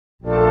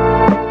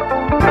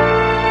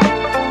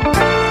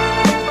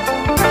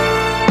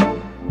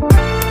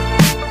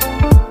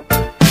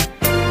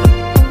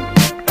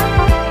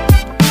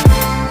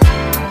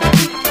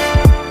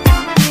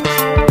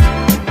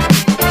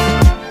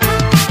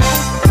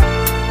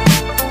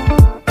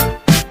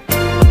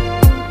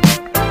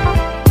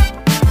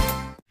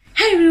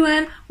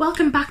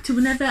welcome back to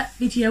another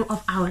video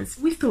of ours.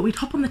 We thought we'd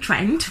hop on the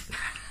trend.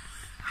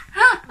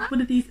 One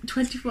of these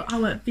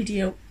 24-hour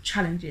video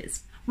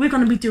challenges. We're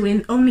going to be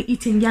doing only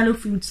eating yellow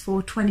foods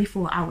for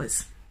 24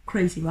 hours.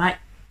 Crazy, right?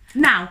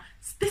 Now,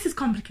 this is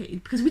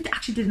complicated because we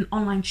actually did an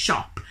online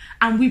shop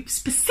and we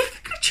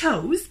specifically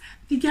chose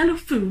the yellow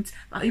foods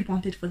that we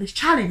wanted for this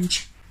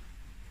challenge.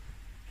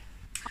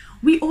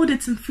 We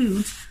ordered some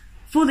foods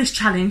for this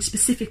challenge,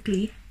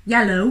 specifically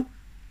yellow,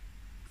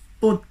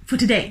 for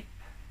today.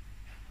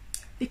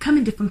 They come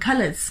in different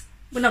colours.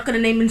 We're not going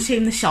to name and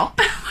shame the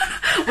shop.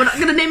 We're not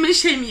going to name and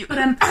shame you. But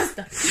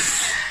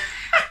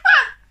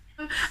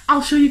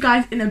I'll show you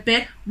guys in a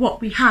bit what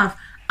we have.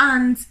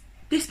 And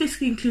this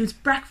basically includes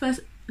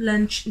breakfast,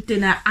 lunch,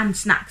 dinner and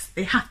snacks.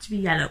 They have to be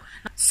yellow.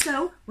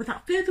 So,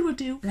 without further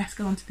ado, let's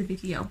go on to the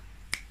video.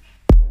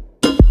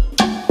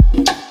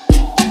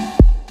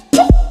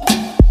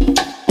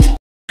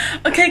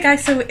 Okay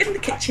guys, so we're in the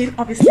kitchen,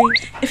 obviously.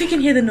 If you can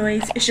hear the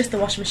noise, it's just the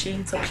washing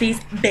machine, so please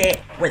bear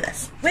with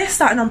us. We're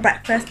starting on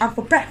breakfast, and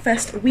for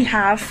breakfast we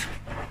have,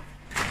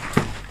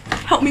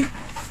 help me,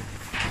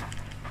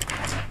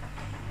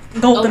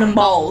 golden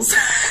balls.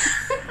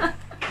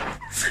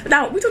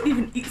 Now, we don't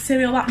even eat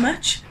cereal that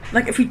much.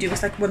 Like, if we do,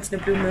 it's like once in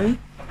a blue moon.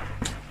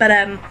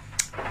 But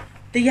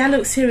the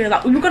yellow cereal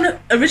that we were gonna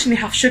originally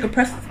have sugar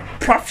puffs.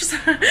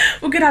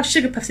 We're gonna have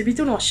sugar puffs. If you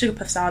don't know what sugar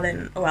puffs are,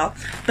 then oh well.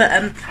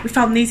 But we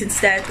found these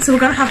instead, so we're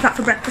gonna have that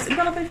for breakfast. Are you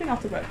gonna have anything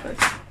else for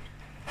breakfast?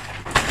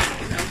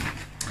 No.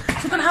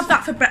 So we're gonna have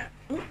that for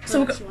breakfast.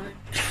 So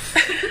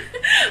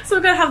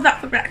we're gonna have that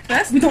for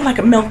breakfast. We don't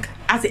like milk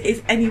as it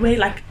is anyway.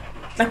 Like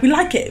we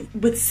like it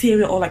with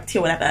cereal or like tea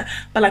or whatever.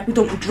 But like we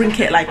don't drink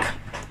it like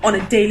on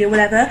a daily or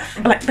whatever.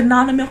 But like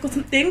banana milk or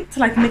something to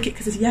like make it,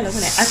 because it's yellow,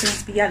 isn't it? Everything has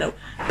to be yellow.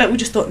 But we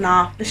just thought,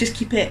 nah, let's just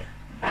keep it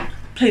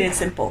plain and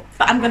simple.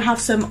 But I'm gonna have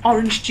some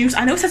orange juice.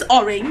 I know it says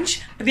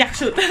orange, but the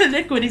actual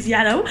liquid is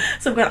yellow.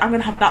 So I'm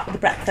gonna have that for the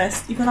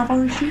breakfast. You gonna have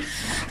orange juice?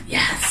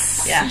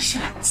 Yes. Yeah.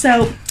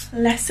 So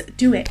let's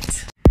do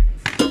it.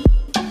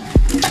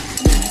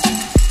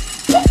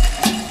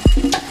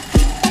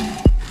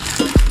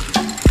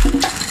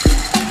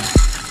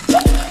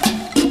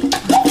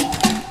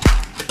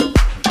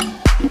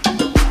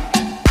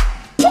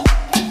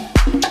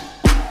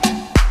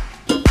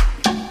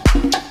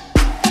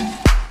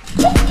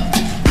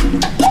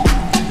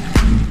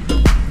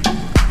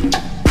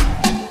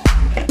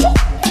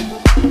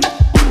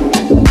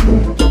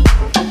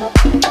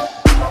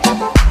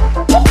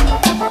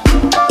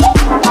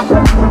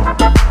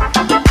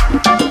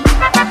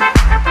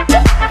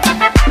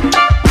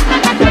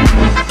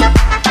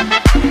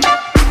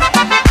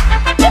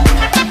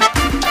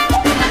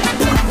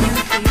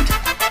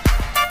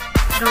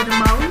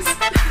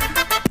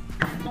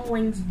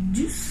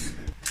 Juice.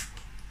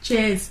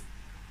 Cheers.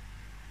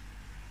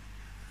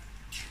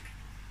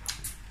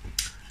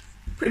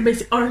 Pretty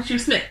basic orange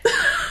juice, isn't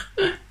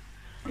it?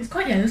 It's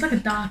quite yellow. It's like a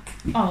dark.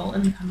 Oh,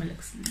 and the camera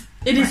looks.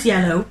 It is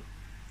yellow.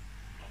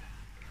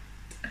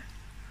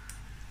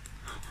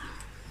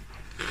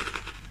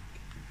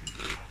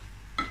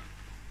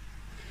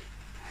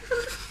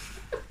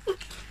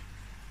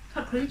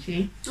 Quite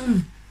crunchy.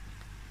 Mm.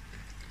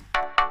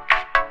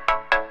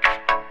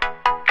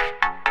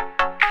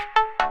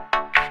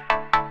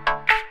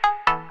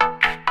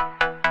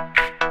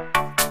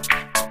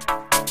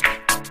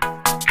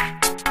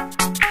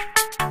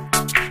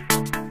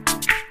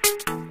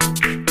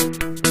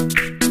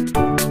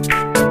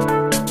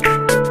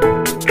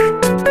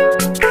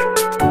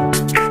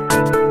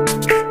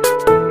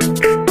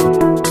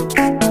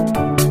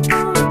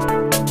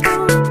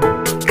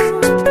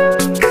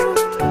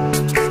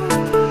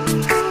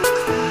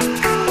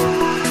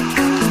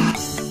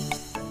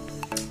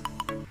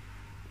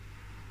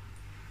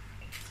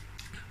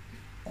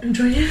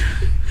 Enjoy it.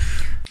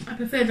 I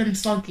prefer them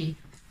soggy.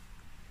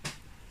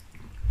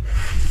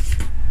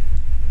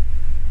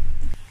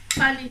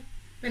 Finally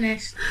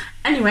finished.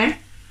 Anyway.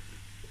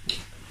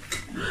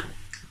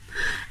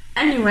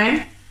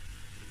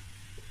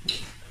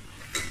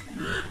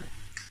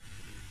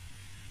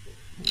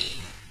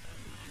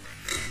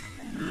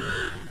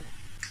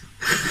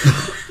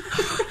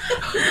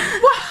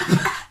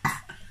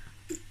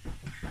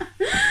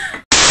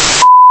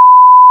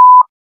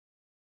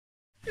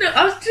 No,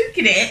 I was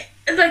drinking it.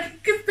 It's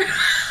like, do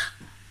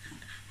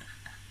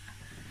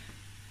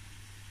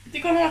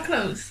you got more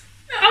clothes?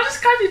 No, I was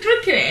just kind of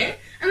drinking it,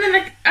 and then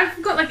like I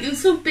forgot, like it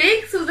was so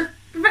big, so like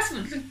the rest of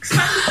it was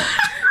like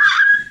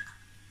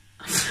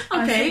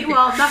okay,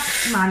 well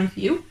that's Imani for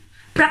you.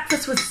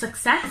 Breakfast was a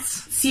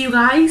success. See you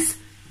guys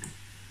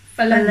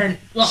for lunch.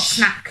 What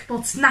snack?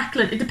 Well, snack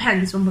lunch. It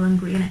depends when we're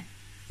hungry, innit?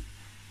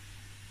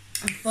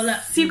 I'm full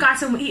up. See you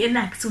guys when we're eating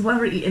next. So what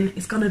we're eating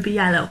is gonna be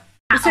yellow.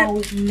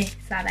 Old mess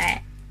at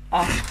it.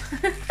 Oh.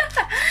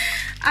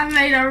 I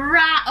made a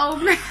rat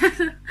old mess.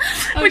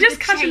 We're just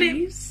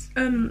casually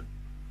we're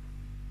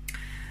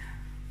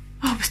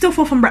still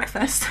full from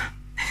breakfast.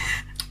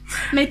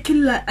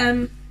 Making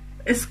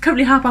it's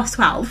currently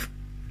 12:30,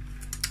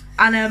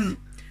 and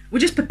we're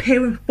just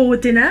preparing for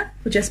dinner.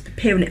 We're just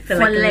preparing it for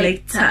like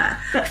later.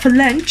 But for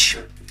lunch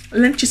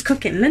is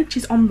cooking. Lunch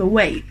is on the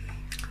way.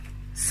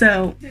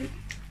 So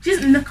she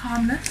doesn't look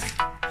harmless.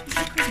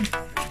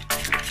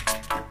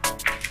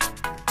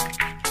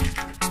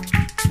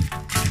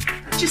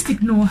 Just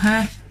ignore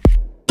her.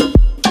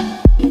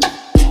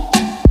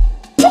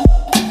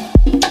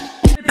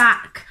 We're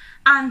back,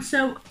 and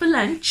so for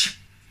lunch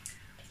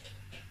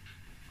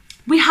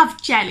we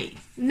have jelly.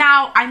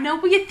 Now I know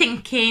what you're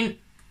thinking,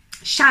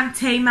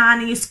 Ashanté,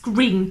 Imani, is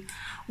green.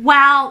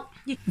 Well,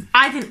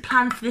 I didn't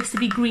plan for this to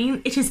be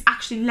green. It is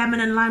actually lemon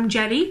and lime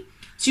jelly.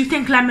 So you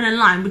think lemon and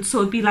lime would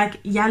sort of be like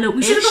yellowish.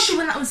 We should have got the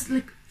one that was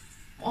like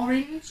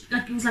orange,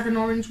 like it was like an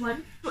orange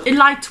one. It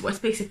lied to us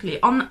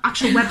basically. On the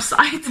actual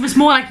website it was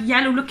more like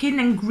yellow looking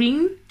than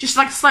green, just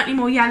like slightly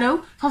more yellow.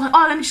 So I was like,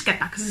 oh, let me just get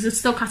that because it's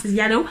still classed as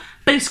yellow,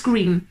 but it's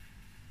green.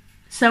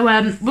 So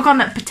we're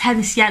gonna pretend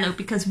it's yellow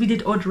because we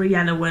did order a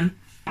yellow one.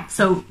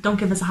 So don't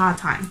give us a hard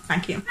time,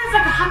 thank you. That's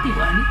like a happy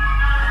one.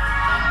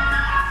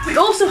 We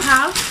also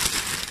have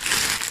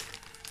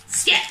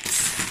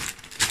skips.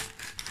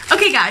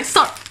 Okay guys,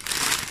 stop.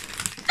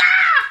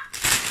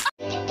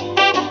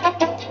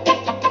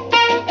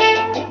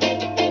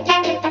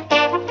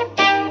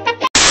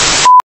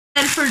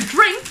 And for a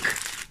drink,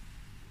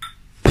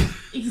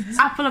 it's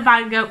apple and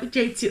mango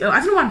X.o.x. I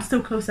don't know why I'm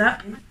still close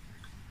up.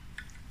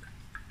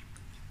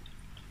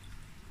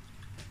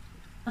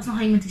 That's not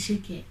how you meant to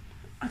shake it.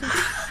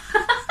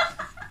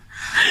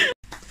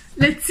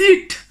 Let's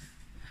eat.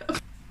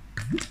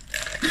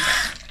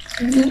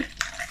 You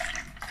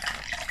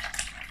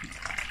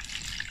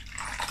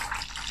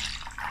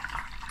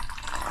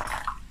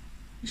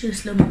should have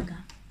slow mo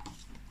that.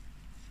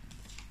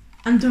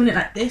 I'm doing it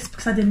like this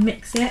because I didn't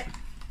mix it.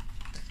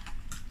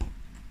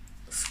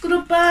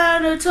 Oh,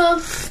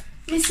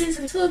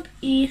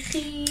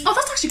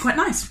 that's actually quite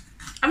nice.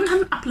 I haven't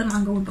had an apple and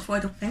mango one before, I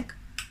don't think.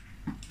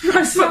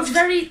 It smells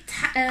very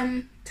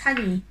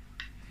tangy,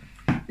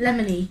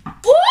 lemony.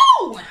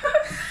 Ooh!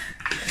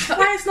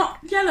 Why it's not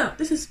yellow?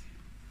 This is.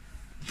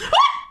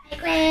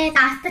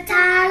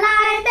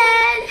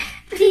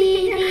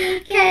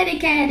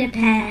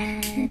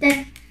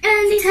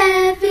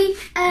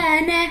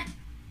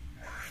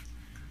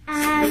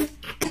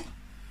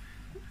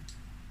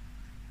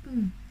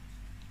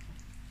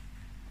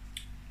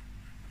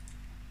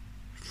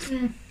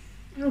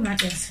 I don't like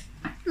this.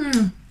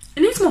 It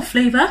needs more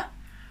flavour.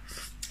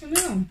 I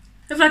know.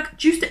 They've like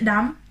juiced it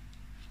down.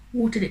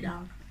 Watered it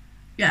down.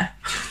 Yeah.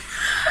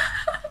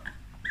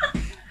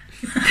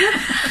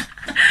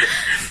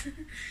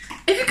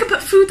 If you can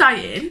put food dye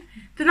in,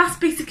 then that's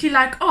basically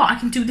like, oh, I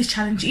can do this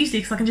challenge easily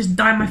because I can just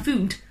dye my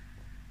food.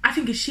 I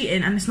think it's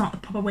cheating and it's not the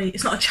proper way.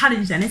 It's not a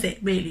challenge then, is it,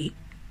 really?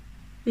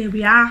 Here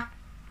we are.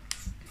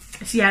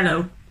 It's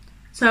yellow.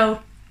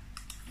 So...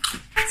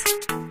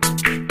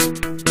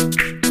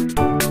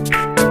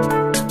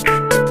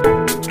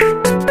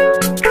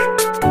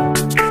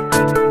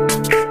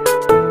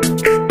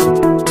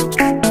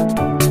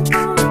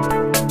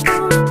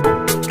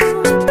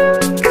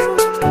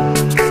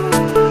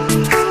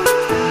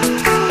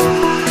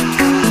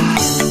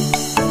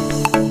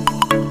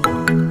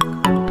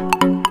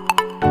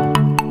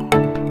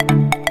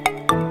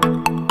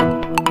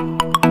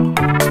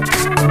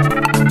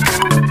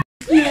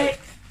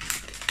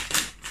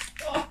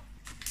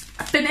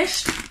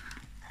 finished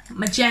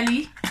my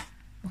jelly,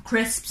 my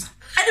crisps.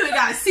 Anyway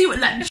guys, see you at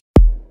lunch.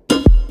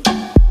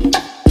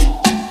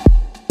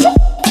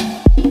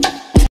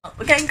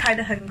 We're getting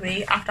kind of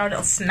hungry after our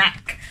little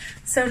snack,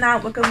 so now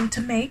we're going to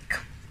make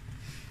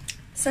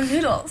some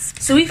noodles.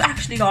 So we've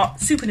actually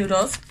got super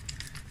noodles.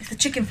 It's the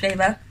chicken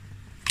flavour.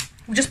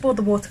 We just boiled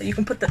the water. You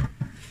can put the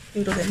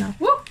noodles in now.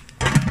 Woo!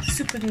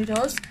 Super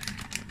noodles.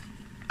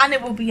 And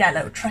it will be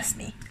yellow, trust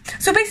me.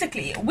 So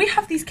basically, we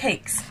have these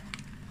cakes.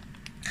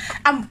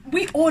 And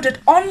we ordered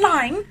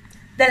online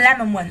the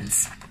lemon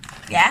ones.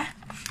 Yeah?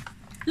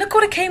 Look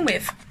what it came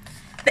with.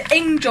 The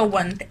angel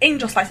one. The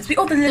angel slices. We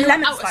ordered the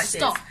lemon slices.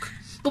 Stock.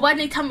 But why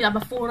didn't they tell me that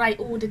before I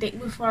ordered it?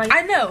 Before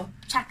I know.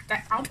 Checked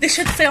that out. They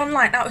should say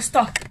online, out of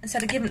stock,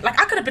 instead of giving... Like,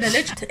 I could have been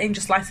allergic to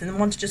angel slices and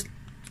wanted just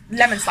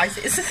lemon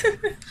slices.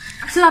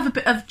 I still have a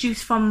bit of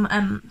juice from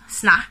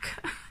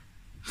snack.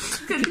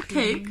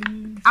 Cake.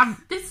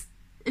 This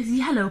is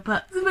yellow,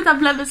 but it would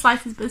have lemon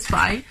slices, but it's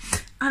fine.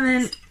 And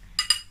then...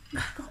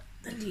 I've got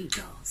the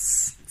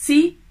noodles.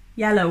 See?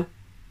 Yellow.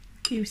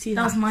 You see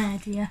that? That was my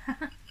idea.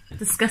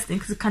 Disgusting,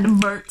 because it kind of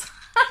burnt.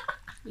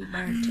 We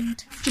burnt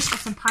it. Just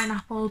got some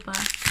pineapple, but...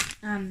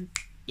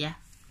 Yeah.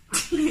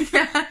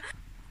 Yeah.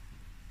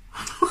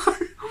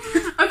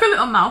 I've got a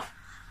little mouth.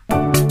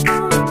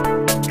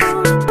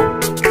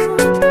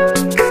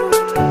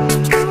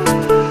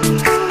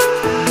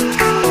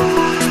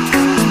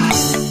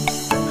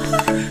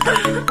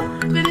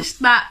 Finished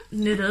my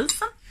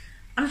noodles.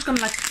 I'm just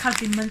gonna like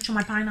casually munch on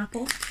my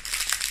pineapple.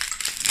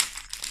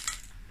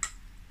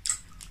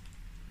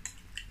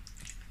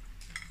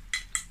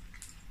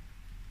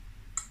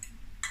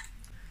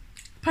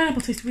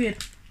 Pineapple tastes weird.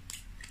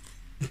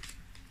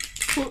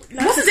 Well,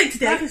 what's the date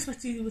today? Life is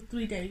supposed to do with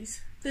 3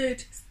 days.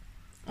 3rd.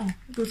 Oh,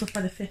 it goes off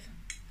by the 5th.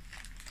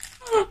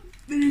 Oh,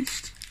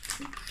 finished.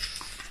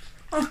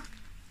 Oh,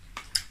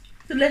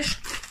 delish.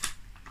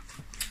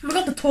 We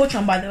got the torch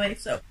on, by the way,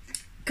 so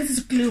because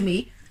it's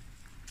gloomy,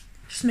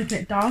 just making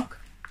it dark.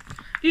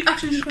 You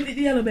actually just want to eat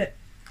the yellow bit.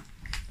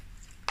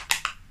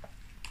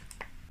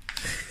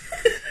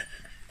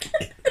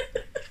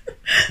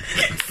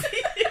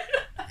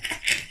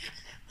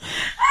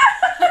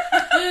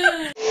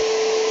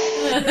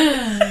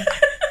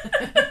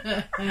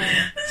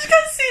 You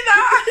can see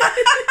that.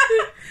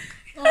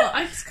 Oh,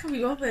 I just can't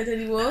be bothered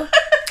anymore.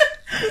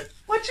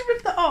 Why'd you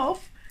rip that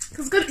off?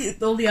 Because I'm going to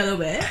eat all the yellow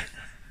bit.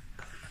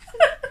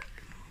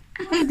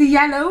 The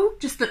yellow,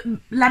 just the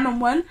lemon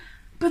one,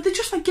 but they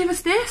just like give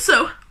us this,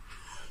 so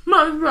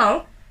might as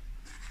well.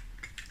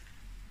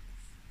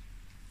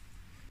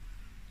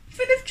 I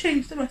think they've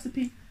changed the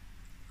recipe.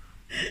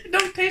 It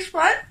don't taste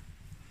right.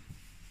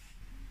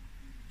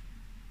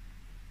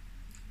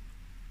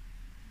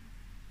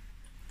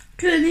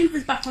 Killing Eve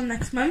is back on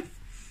next month.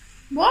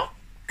 What?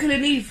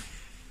 Killing Eve.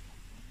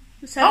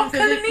 Oh,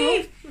 Killing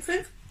Eve! I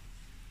think.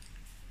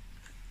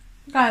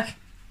 Guys,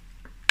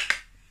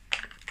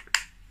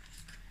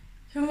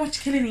 you want to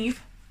watch Killing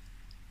Eve?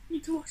 You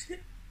need to watch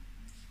it.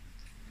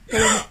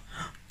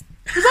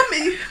 Is that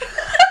me?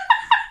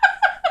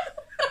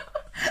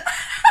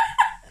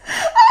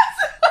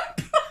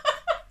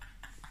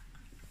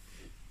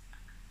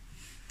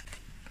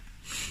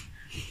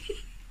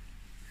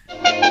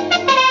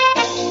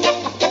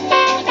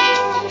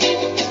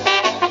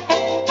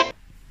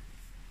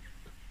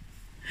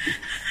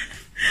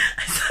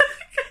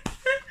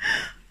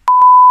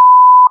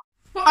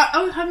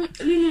 I was having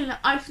really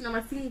icing on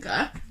my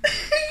finger.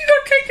 You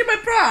got cake in my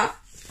bra.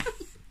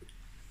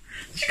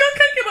 She got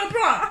cake in my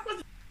bra.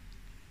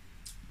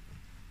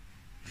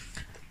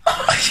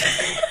 What are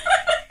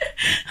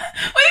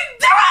you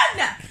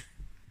doing?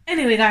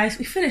 Anyway, guys,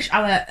 we finished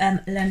our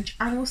lunch,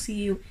 and we'll see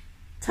you.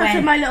 Time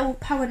for my little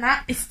power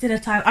nap. It's dinner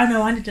time. I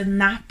know, I need a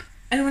nap.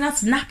 Anyone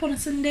else nap on a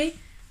Sunday?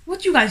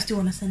 What do you guys do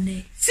on a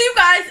Sunday? See you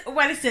guys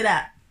when it's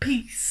dinner.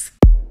 Peace.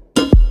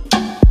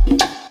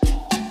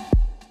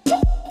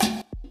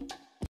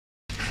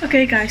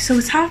 Okay guys, so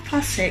it's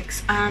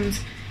 6:30 and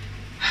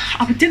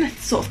our dinner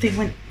sort of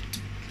thing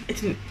it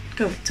didn't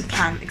go to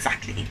plan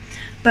exactly,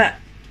 but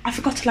I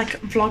forgot to like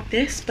vlog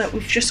this, but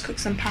we've just cooked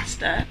some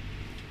pasta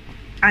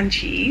and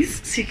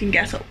cheese, so you can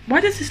guess. Why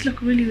does this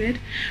look really weird?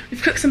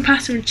 We've cooked some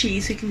pasta and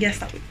cheese, so you can guess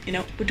that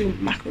we're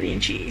doing macaroni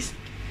and cheese.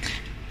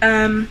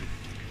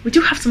 We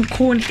do have some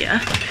corn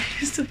here.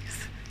 We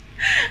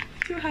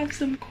do have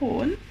some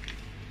corn.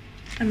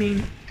 I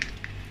mean,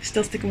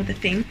 still sticking with the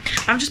thing.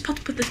 I'm just about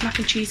to put this mac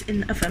and cheese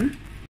in the oven.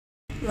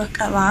 Look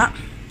at that.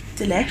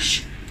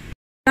 Delish.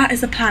 That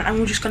is the plan, and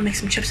we're just gonna make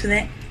some chips with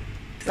it.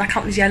 I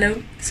can't use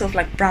yellow, sort of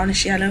like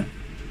brownish yellow.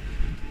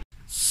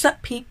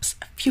 Sup peeps,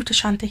 Future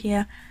Shanta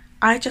here.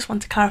 I just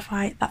want to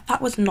clarify that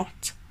that was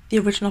not the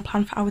original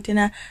plan for our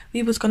dinner.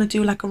 We was gonna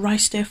do like a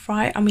rice stir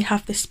fry, and we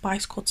have this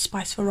spice called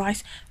Spice for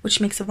Rice,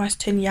 which makes the rice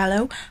turn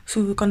yellow.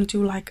 So we were gonna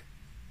do like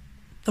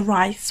the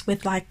rice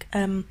with like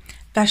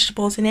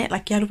vegetables in it,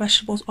 like yellow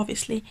vegetables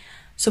obviously.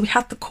 So we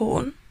had the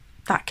corn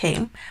that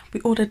came, we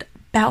ordered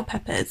bell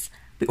peppers,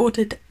 we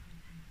ordered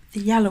the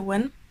yellow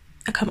one,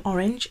 a come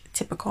orange,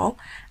 typical,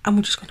 and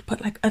we're just going to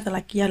put like other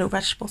like yellow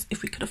vegetables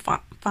if we could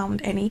have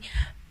found any,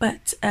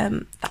 but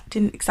that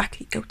didn't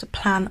exactly go to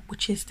plan,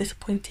 which is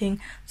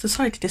disappointing. So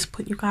sorry to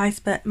disappoint you guys,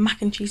 but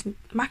mac and cheese,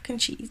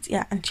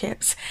 yeah, and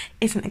chips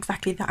isn't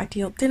exactly the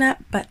ideal dinner,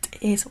 but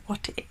it is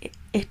what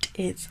it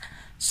is.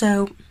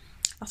 So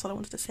that's all I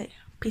wanted to say.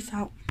 Peace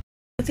out.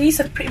 These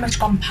have pretty much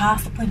gone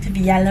past the point of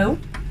yellow,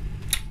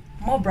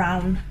 more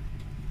brown,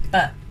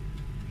 but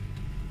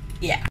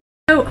yeah.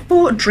 So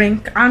for a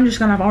drink, I'm just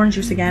gonna have orange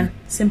juice again.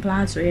 Simple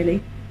as,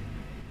 really.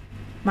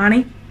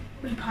 Imani?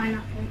 With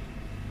pineapple.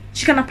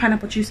 She's gonna have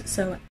pineapple juice.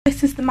 So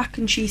this is the mac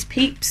and cheese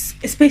peeps.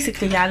 It's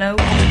basically yellow.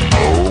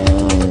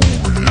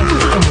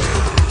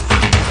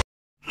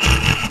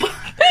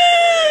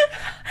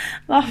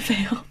 That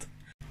failed.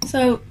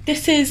 So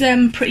this is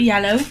pretty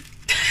yellow.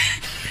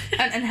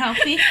 And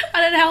unhealthy.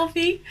 And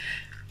unhealthy.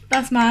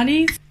 That's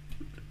Imani's.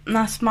 And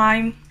that's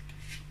mine.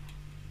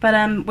 But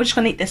we're just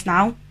gonna eat this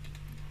now.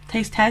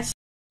 Taste test.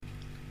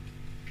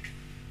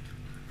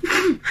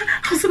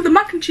 So the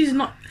mac and cheese is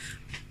not,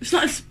 it's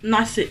not as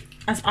nice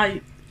as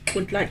I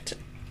would like to,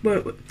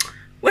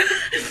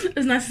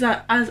 as nice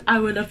as I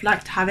would have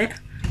liked to have it.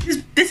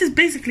 This is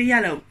basically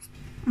yellow.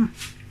 We're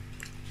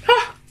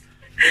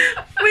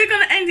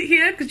gonna end it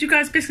here because you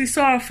guys basically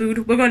saw our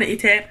food. We're gonna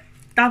eat it.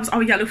 That was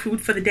our yellow food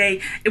for the day.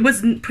 It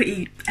wasn't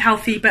pretty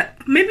healthy, but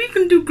maybe you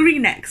can do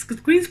green next because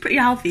green's pretty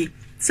healthy.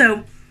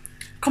 So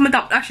comment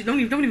down, actually don't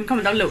even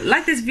comment down below.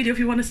 Like this video if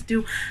you want us to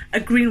do a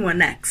green one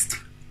next,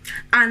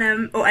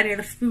 and or any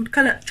other food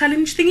colour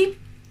challenge thingy.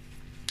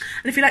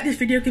 And if you like this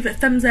video, give it a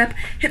thumbs up,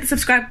 hit the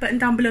subscribe button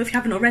down below if you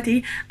haven't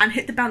already, and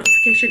hit the bell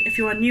notification if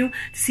you are new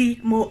to see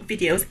more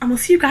videos. And we'll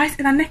see you guys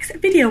in our next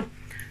video.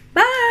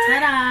 Bye.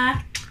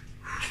 Ta-da.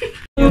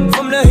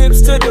 From the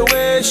hips to the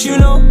waist, you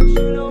know.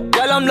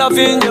 Girl, I'm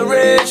loving your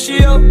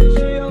ratio.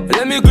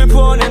 Let me grip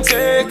on and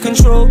take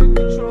control.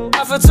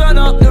 Have to turn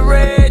up the